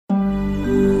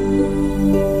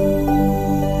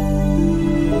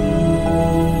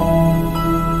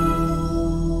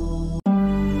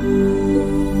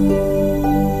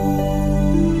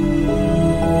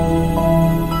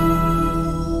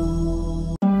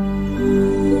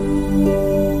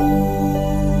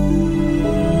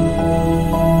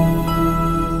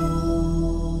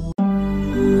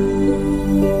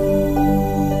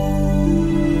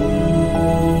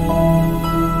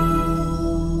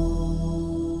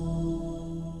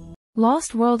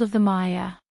Lost world of the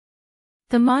Maya.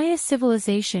 The Maya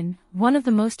civilization, one of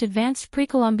the most advanced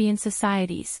pre-Columbian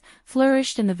societies,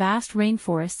 flourished in the vast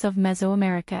rainforests of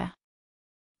Mesoamerica.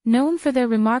 Known for their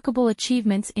remarkable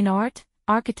achievements in art,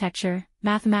 architecture,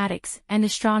 mathematics, and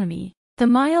astronomy, the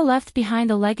Maya left behind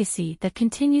a legacy that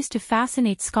continues to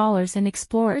fascinate scholars and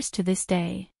explorers to this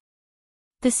day.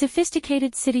 The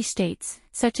sophisticated city-states,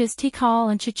 such as Tikal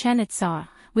and Chichen Itza,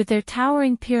 with their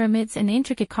towering pyramids and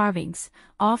intricate carvings,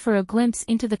 offer a glimpse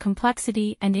into the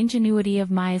complexity and ingenuity of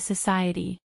Maya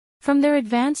society. From their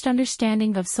advanced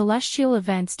understanding of celestial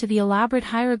events to the elaborate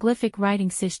hieroglyphic writing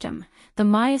system, the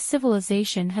Maya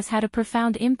civilization has had a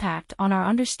profound impact on our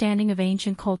understanding of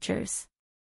ancient cultures.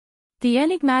 The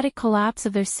enigmatic collapse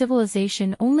of their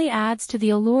civilization only adds to the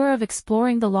allure of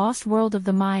exploring the lost world of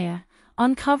the Maya,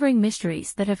 uncovering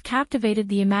mysteries that have captivated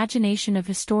the imagination of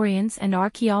historians and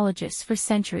archaeologists for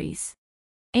centuries.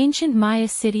 Ancient Maya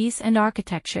cities and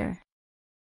architecture.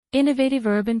 Innovative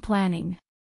urban planning.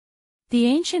 The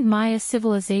ancient Maya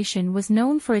civilization was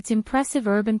known for its impressive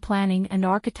urban planning and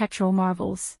architectural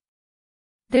marvels.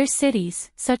 Their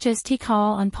cities, such as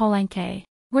Tikal and Palenque,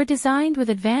 were designed with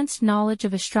advanced knowledge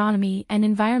of astronomy and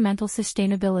environmental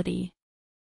sustainability.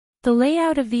 The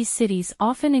layout of these cities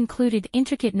often included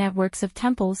intricate networks of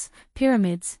temples,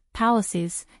 pyramids,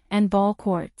 palaces, and ball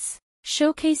courts,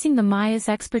 showcasing the Mayas'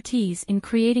 expertise in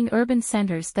creating urban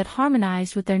centers that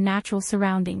harmonized with their natural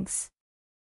surroundings.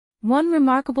 One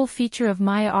remarkable feature of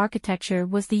Maya architecture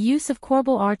was the use of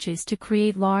corbel arches to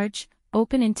create large,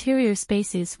 open interior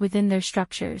spaces within their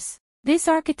structures. This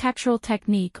architectural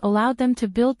technique allowed them to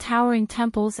build towering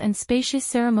temples and spacious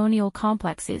ceremonial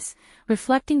complexes,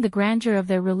 reflecting the grandeur of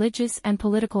their religious and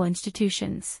political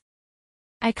institutions.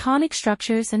 Iconic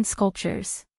structures and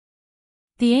sculptures.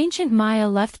 The ancient Maya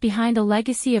left behind a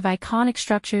legacy of iconic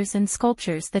structures and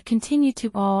sculptures that continue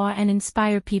to awe and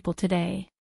inspire people today.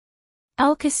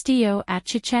 El Castillo at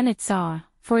Chichen Itza,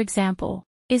 for example,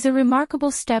 is a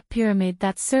remarkable step pyramid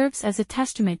that serves as a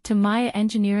testament to Maya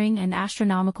engineering and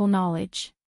astronomical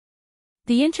knowledge.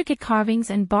 The intricate carvings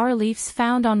and bas-reliefs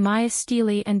found on Maya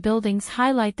stelae and buildings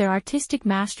highlight their artistic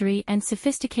mastery and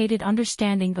sophisticated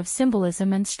understanding of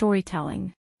symbolism and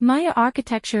storytelling. Maya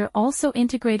architecture also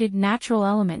integrated natural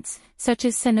elements, such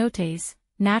as cenotes,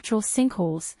 natural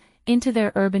sinkholes, into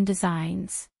their urban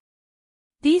designs.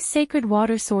 These sacred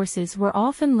water sources were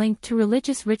often linked to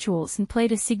religious rituals and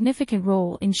played a significant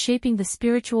role in shaping the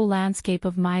spiritual landscape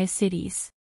of Maya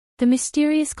cities. The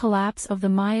mysterious collapse of the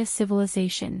Maya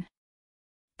civilization.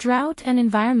 Drought and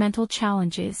environmental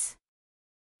challenges.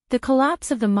 The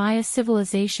collapse of the Maya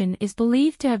civilization is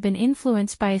believed to have been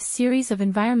influenced by a series of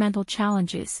environmental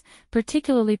challenges,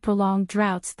 particularly prolonged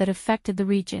droughts that affected the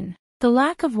region. The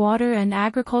lack of water and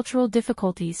agricultural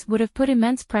difficulties would have put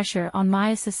immense pressure on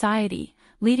Maya society,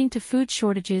 leading to food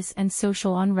shortages and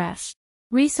social unrest.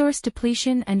 Resource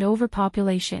depletion and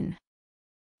overpopulation.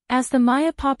 As the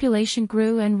Maya population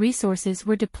grew and resources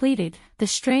were depleted, the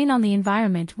strain on the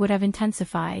environment would have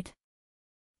intensified.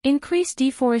 Increased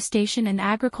deforestation and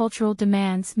agricultural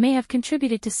demands may have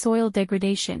contributed to soil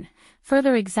degradation,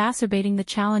 further exacerbating the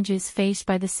challenges faced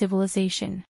by the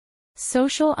civilization.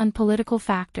 Social and political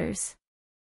factors.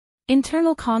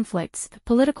 Internal conflicts,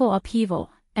 political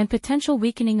upheaval, and potential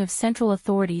weakening of central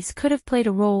authorities could have played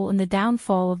a role in the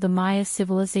downfall of the Maya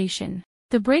civilization.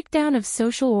 The breakdown of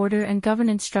social order and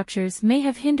governance structures may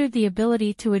have hindered the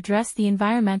ability to address the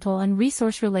environmental and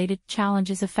resource-related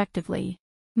challenges effectively.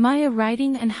 Maya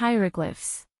writing and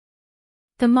hieroglyphs.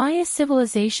 The Maya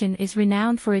civilization is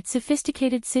renowned for its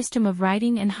sophisticated system of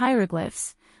writing and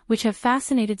hieroglyphs, which have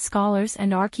fascinated scholars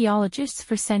and archaeologists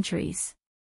for centuries.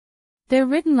 Their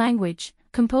written language,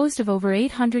 composed of over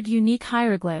 800 unique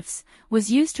hieroglyphs, was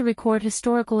used to record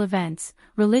historical events,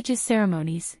 religious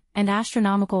ceremonies, and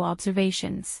astronomical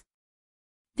observations.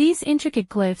 These intricate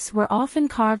glyphs were often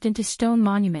carved into stone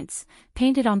monuments,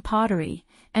 painted on pottery,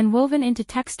 and woven into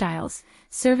textiles,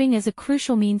 serving as a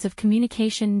crucial means of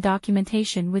communication and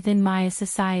documentation within Maya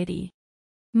society.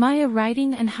 Maya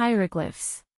writing and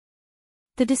hieroglyphs.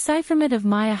 The decipherment of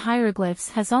Maya hieroglyphs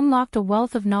has unlocked a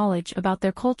wealth of knowledge about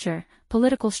their culture,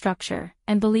 political structure,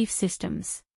 and belief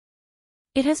systems.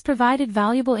 It has provided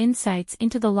valuable insights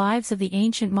into the lives of the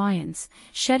ancient Mayans,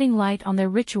 shedding light on their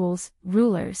rituals,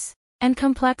 rulers, and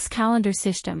complex calendar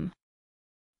system.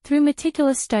 Through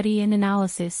meticulous study and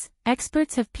analysis,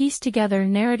 experts have pieced together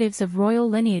narratives of royal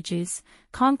lineages,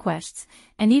 conquests,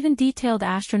 and even detailed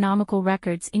astronomical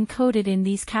records encoded in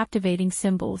these captivating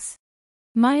symbols.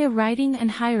 Maya writing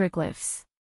and hieroglyphs.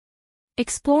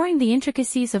 Exploring the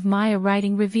intricacies of Maya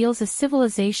writing reveals a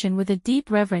civilization with a deep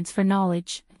reverence for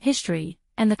knowledge, history,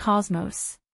 and the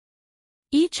cosmos.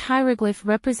 Each hieroglyph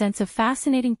represents a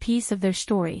fascinating piece of their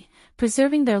story,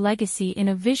 preserving their legacy in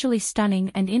a visually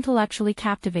stunning and intellectually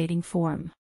captivating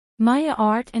form. Maya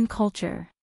art and culture.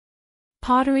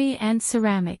 Pottery and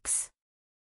ceramics.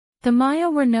 The Maya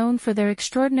were known for their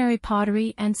extraordinary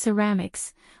pottery and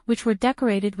ceramics, which were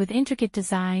decorated with intricate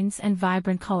designs and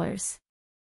vibrant colors.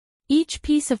 Each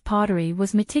piece of pottery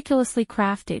was meticulously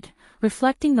crafted,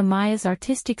 reflecting the Maya's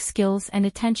artistic skills and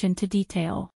attention to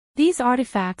detail. These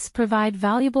artifacts provide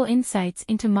valuable insights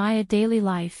into Maya daily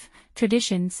life,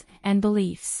 traditions, and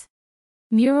beliefs.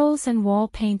 Murals and wall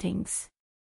paintings.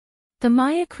 The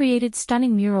Maya created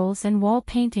stunning murals and wall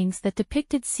paintings that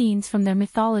depicted scenes from their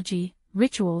mythology,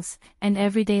 rituals, and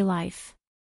everyday life.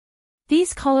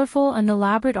 These colorful and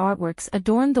elaborate artworks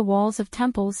adorned the walls of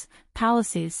temples,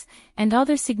 palaces, and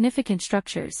other significant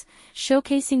structures,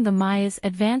 showcasing the Maya's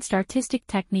advanced artistic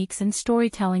techniques and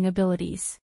storytelling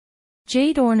abilities.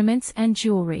 Jade ornaments and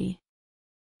jewelry.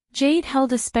 Jade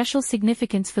held a special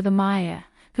significance for the Maya,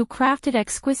 who crafted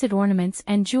exquisite ornaments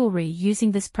and jewelry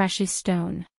using this precious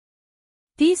stone.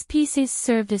 These pieces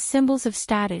served as symbols of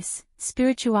status,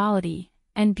 spirituality,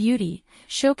 and beauty,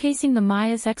 showcasing the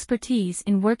Maya's expertise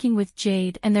in working with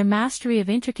jade and their mastery of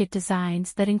intricate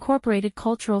designs that incorporated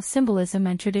cultural symbolism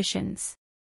and traditions.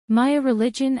 Maya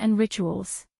religion and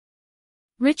rituals.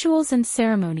 Rituals and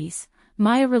ceremonies.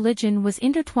 Maya religion was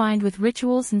intertwined with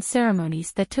rituals and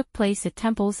ceremonies that took place at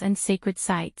temples and sacred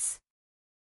sites.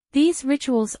 These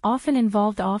rituals often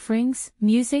involved offerings,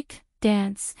 music,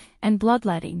 dance, and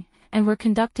bloodletting, and were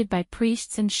conducted by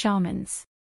priests and shamans.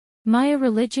 Maya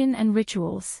religion and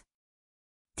rituals.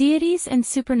 Deities and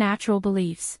supernatural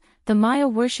beliefs. The Maya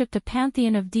worshipped a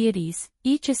pantheon of deities,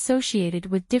 each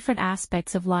associated with different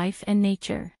aspects of life and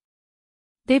nature.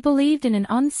 They believed in an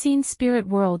unseen spirit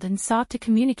world and sought to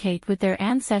communicate with their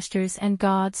ancestors and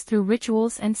gods through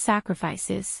rituals and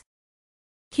sacrifices.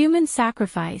 Human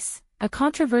sacrifice. A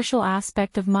controversial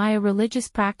aspect of Maya religious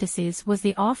practices was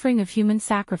the offering of human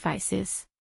sacrifices.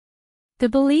 The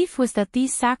belief was that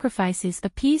these sacrifices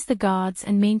appeased the gods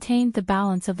and maintained the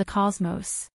balance of the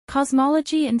cosmos.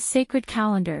 Cosmology and sacred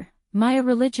calendar. Maya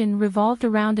religion revolved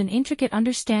around an intricate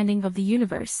understanding of the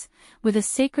universe, with a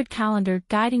sacred calendar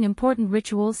guiding important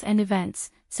rituals and events,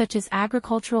 such as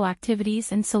agricultural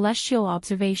activities and celestial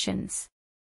observations.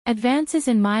 Advances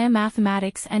in Maya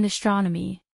mathematics and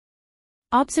astronomy.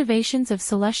 Observations of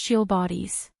celestial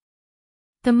bodies.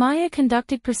 The Maya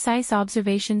conducted precise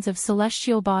observations of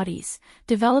celestial bodies,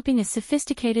 developing a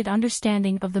sophisticated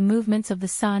understanding of the movements of the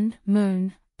sun,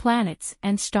 moon, planets,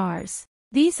 and stars.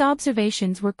 These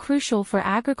observations were crucial for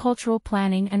agricultural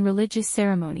planning and religious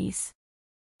ceremonies.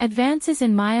 Advances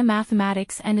in Maya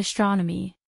mathematics and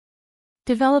astronomy.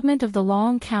 Development of the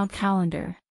long count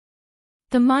calendar.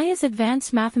 The Maya's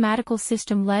advanced mathematical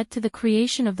system led to the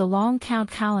creation of the long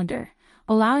count calendar,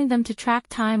 allowing them to track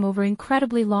time over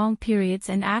incredibly long periods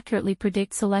and accurately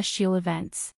predict celestial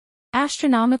events.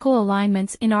 Astronomical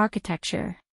alignments in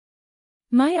architecture.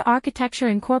 Maya architecture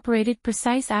incorporated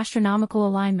precise astronomical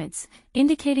alignments,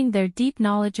 indicating their deep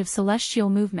knowledge of celestial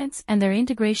movements and their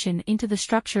integration into the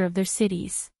structure of their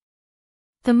cities.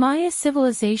 The Maya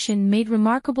civilization made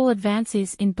remarkable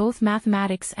advances in both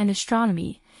mathematics and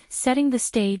astronomy, setting the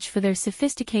stage for their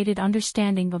sophisticated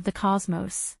understanding of the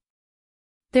cosmos.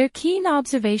 Their keen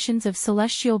observations of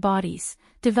celestial bodies,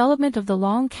 development of the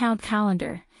long count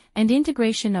calendar, and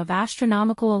integration of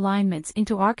astronomical alignments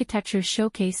into architecture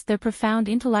showcased their profound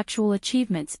intellectual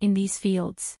achievements in these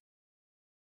fields.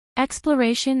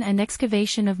 Exploration and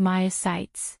excavation of Maya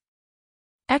sites.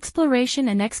 Exploration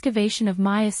and excavation of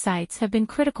Maya sites have been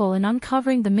critical in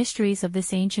uncovering the mysteries of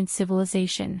this ancient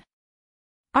civilization.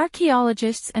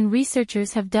 Archaeologists and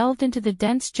researchers have delved into the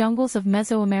dense jungles of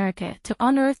Mesoamerica to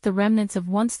unearth the remnants of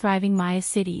once thriving Maya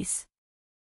cities.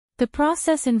 The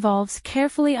process involves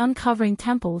carefully uncovering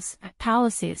temples,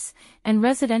 palaces, and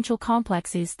residential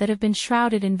complexes that have been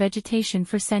shrouded in vegetation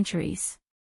for centuries.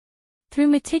 Through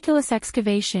meticulous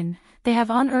excavation, they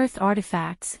have unearthed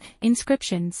artifacts,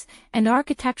 inscriptions, and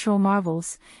architectural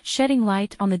marvels, shedding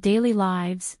light on the daily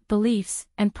lives, beliefs,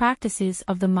 and practices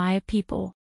of the Maya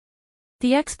people.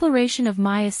 The exploration of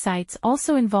Maya sites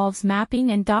also involves mapping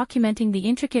and documenting the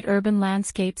intricate urban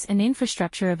landscapes and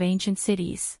infrastructure of ancient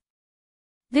cities.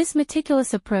 This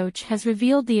meticulous approach has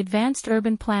revealed the advanced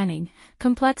urban planning,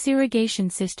 complex irrigation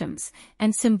systems,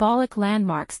 and symbolic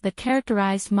landmarks that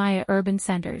characterized Maya urban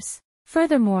centers.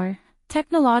 Furthermore,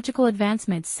 technological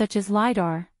advancements such as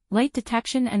LiDAR, light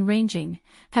detection and ranging,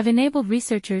 have enabled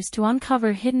researchers to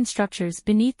uncover hidden structures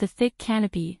beneath the thick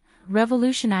canopy,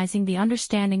 revolutionizing the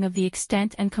understanding of the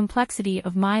extent and complexity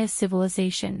of Maya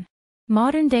civilization.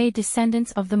 Modern-day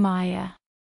descendants of the Maya.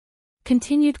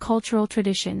 Continued cultural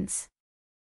traditions.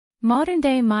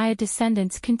 Modern-day Maya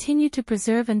descendants continue to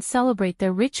preserve and celebrate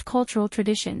their rich cultural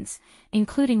traditions,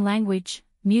 including language,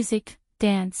 music,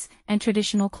 dance, and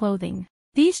traditional clothing.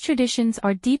 These traditions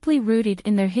are deeply rooted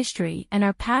in their history and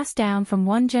are passed down from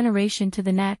one generation to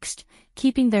the next,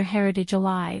 keeping their heritage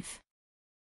alive.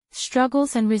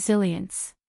 Struggles and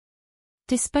resilience.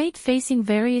 Despite facing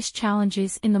various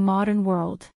challenges in the modern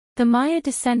world, the Maya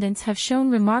descendants have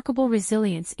shown remarkable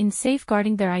resilience in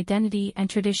safeguarding their identity and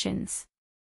traditions.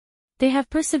 They have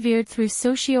persevered through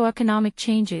socio-economic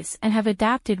changes and have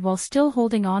adapted while still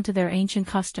holding on to their ancient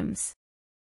customs.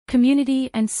 Community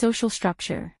and social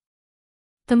structure.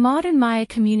 The modern Maya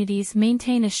communities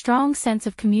maintain a strong sense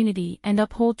of community and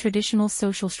uphold traditional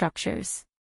social structures.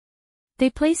 They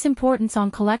place importance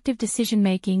on collective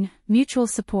decision-making, mutual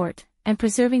support, and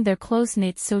preserving their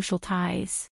close-knit social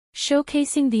ties,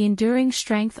 showcasing the enduring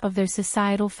strength of their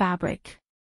societal fabric.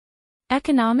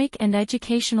 Economic and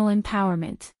educational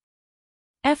empowerment.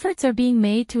 Efforts are being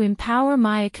made to empower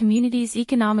Maya communities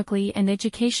economically and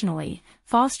educationally,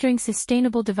 fostering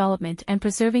sustainable development and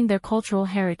preserving their cultural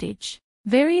heritage.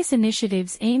 Various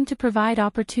initiatives aim to provide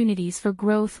opportunities for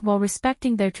growth while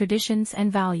respecting their traditions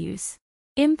and values.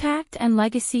 Impact and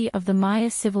legacy of the Maya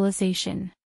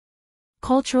civilization.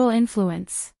 Cultural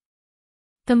influence.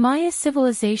 The Maya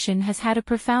civilization has had a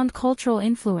profound cultural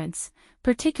influence,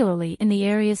 particularly in the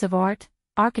areas of art,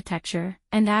 architecture,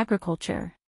 and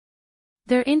agriculture.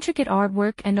 Their intricate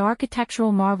artwork and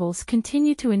architectural marvels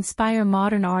continue to inspire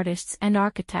modern artists and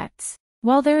architects,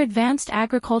 while their advanced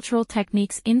agricultural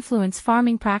techniques influence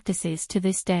farming practices to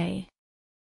this day.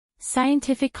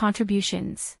 Scientific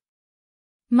contributions.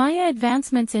 Maya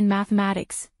advancements in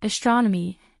mathematics,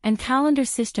 astronomy, and calendar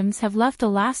systems have left a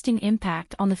lasting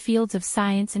impact on the fields of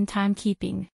science and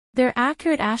timekeeping. Their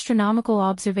accurate astronomical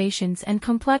observations and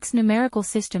complex numerical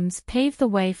systems pave the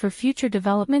way for future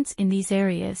developments in these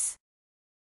areas.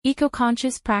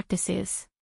 Eco-conscious practices.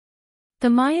 The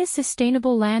Maya's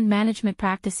sustainable land management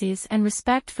practices and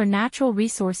respect for natural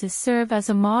resources serve as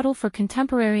a model for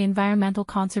contemporary environmental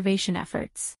conservation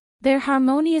efforts. Their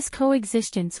harmonious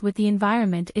coexistence with the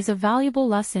environment is a valuable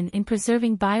lesson in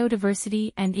preserving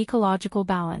biodiversity and ecological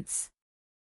balance.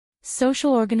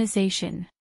 Social organization.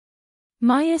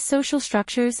 Maya's social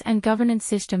structures and governance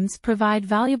systems provide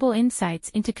valuable insights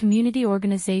into community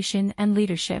organization and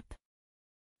leadership.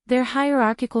 Their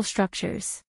hierarchical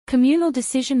structures, communal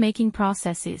decision-making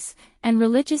processes, and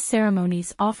religious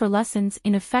ceremonies offer lessons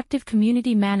in effective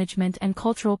community management and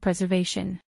cultural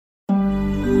preservation.